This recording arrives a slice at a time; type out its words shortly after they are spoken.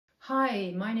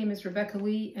Hi, my name is Rebecca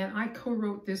Lee, and I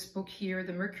co-wrote this book here,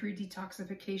 The Mercury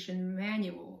Detoxification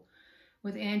Manual,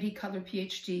 with Andy Cutler,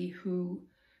 PhD, who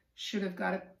should have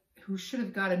got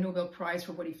a Nobel Prize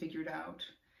for what he figured out.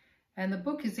 And the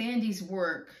book is Andy's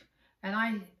work, and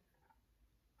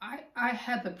I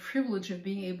had the privilege of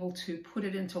being able to put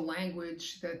it into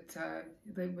language that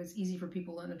was easy for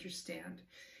people to understand.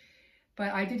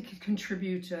 But I did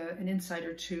contribute an insight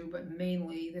or two, but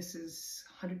mainly this is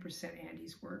 100%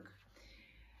 Andy's work.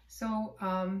 So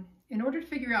in order to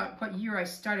figure out what year I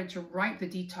started to write the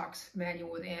Detox Manual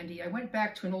with Andy, I went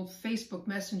back to an old Facebook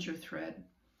Messenger thread.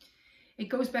 It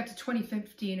goes back to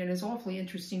 2015 and is awfully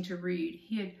interesting to read.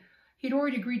 He'd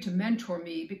already agreed to mentor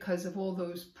me because of all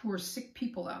those poor sick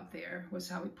people out there, was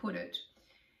how he put it.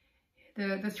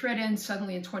 The thread ends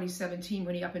suddenly in 2017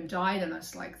 when he up and died on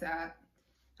us like that.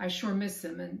 I sure miss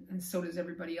him, and so does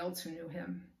everybody else who knew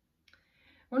him.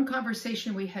 One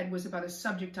conversation we had was about a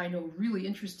subject I know really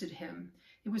interested him.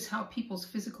 It was how people's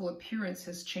physical appearance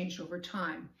has changed over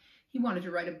time. He wanted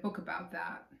to write a book about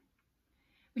that.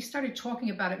 We started talking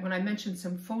about it when I mentioned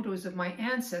some photos of my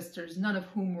ancestors, none of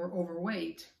whom were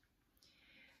overweight.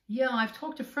 Yeah, I've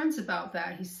talked to friends about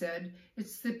that, he said.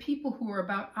 It's the people who are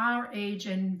about our age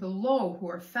and below who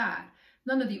are fat.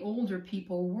 None of the older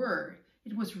people were.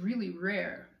 It was really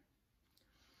rare.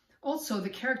 Also, the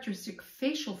characteristic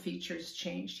facial features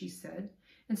changed, he said.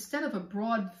 Instead of a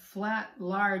broad, flat,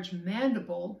 large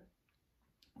mandible,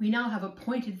 we now have a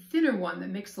pointed, thinner one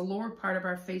that makes the lower part of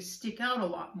our face stick out a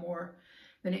lot more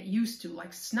than it used to,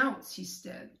 like snouts, he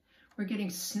said. We're getting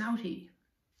snouty.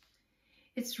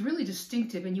 It's really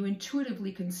distinctive, and you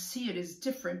intuitively can see it is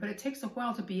different, but it takes a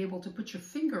while to be able to put your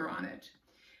finger on it.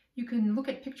 You can look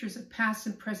at pictures of past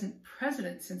and present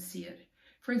presidents and see it.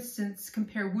 For instance,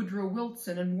 compare Woodrow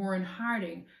Wilson and Warren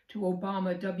Harding to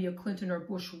Obama, W. Clinton, or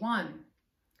Bush 1.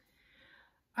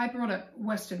 I brought up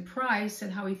Weston Price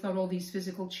and how he thought all these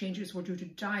physical changes were due to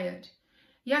diet.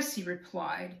 Yes, he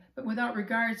replied, but without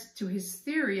regards to his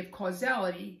theory of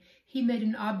causality, he made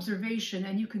an observation,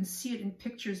 and you can see it in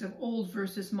pictures of old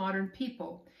versus modern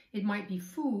people. It might be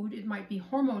food, it might be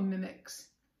hormone mimics.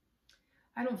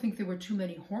 I don't think there were too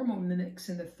many hormone mimics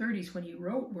in the 30s when you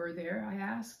wrote, were there? I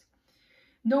asked.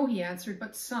 No, he answered,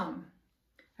 but some,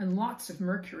 and lots of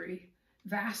mercury,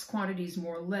 vast quantities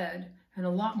more lead, and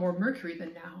a lot more mercury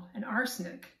than now, and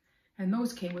arsenic, and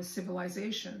those came with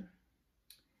civilization.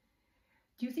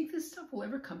 Do you think this stuff will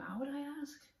ever come out, I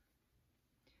asked.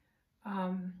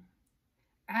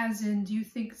 As in, do you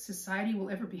think society will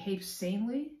ever behave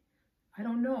sanely? I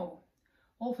don't know.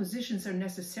 All physicians are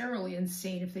necessarily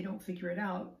insane if they don't figure it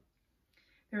out.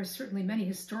 There are certainly many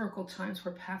historical times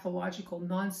where pathological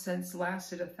nonsense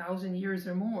lasted 1,000 years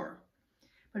or more.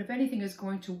 But if anything is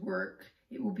going to work,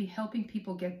 it will be helping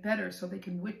people get better so they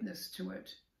can witness to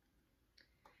it.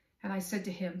 And I said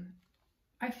to him,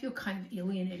 I feel kind of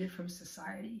alienated from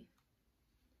society.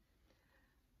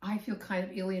 I feel kind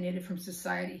of alienated from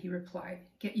society, he replied.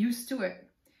 Get used to it.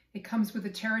 It comes with the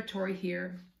territory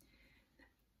here.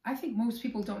 I think most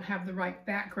people don't have the right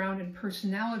background and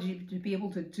personality to be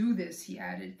able to do this, he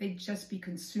added. They'd just be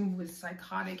consumed with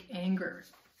psychotic anger.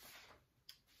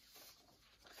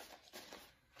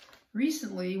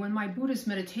 Recently, when my Buddhist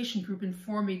meditation group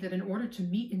informed me that in order to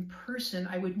meet in person,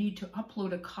 I would need to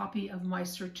upload a copy of my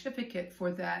certificate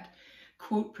for that,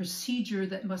 quote, procedure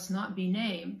that must not be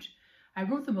named, I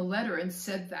wrote them a letter and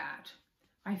said that.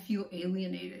 I feel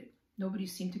alienated. Nobody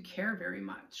seemed to care very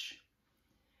much.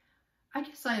 I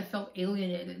guess I have felt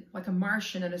alienated, like a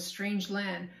Martian in a strange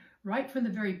land, right from the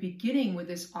very beginning with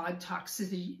this odd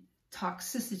toxicity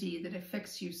that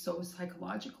affects you so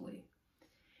psychologically.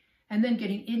 And then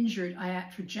getting injured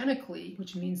iatrogenically,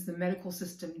 which means the medical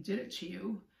system did it to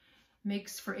you,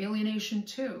 makes for alienation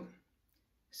too.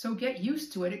 So get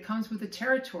used to it. It comes with the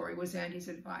territory, was Andy's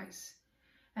advice.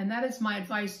 And that is my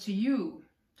advice to you,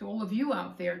 to all of you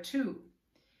out there too.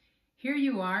 Here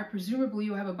you are, presumably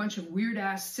you have a bunch of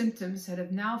weird-ass symptoms that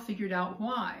have now figured out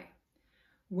why.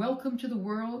 Welcome to the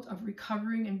world of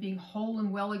recovering and being whole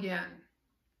and well again.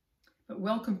 But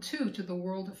welcome too to the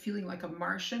world of feeling like a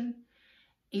Martian,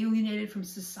 alienated from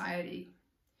society.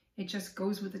 It just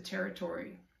goes with the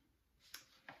territory.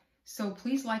 So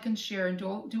please like and share and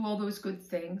do all those good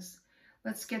things.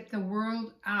 Let's get the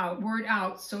word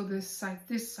out so this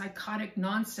psychotic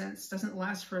nonsense doesn't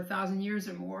last for 1,000 years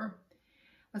or more.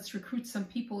 Let's recruit some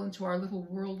people into our little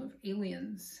world of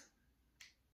aliens.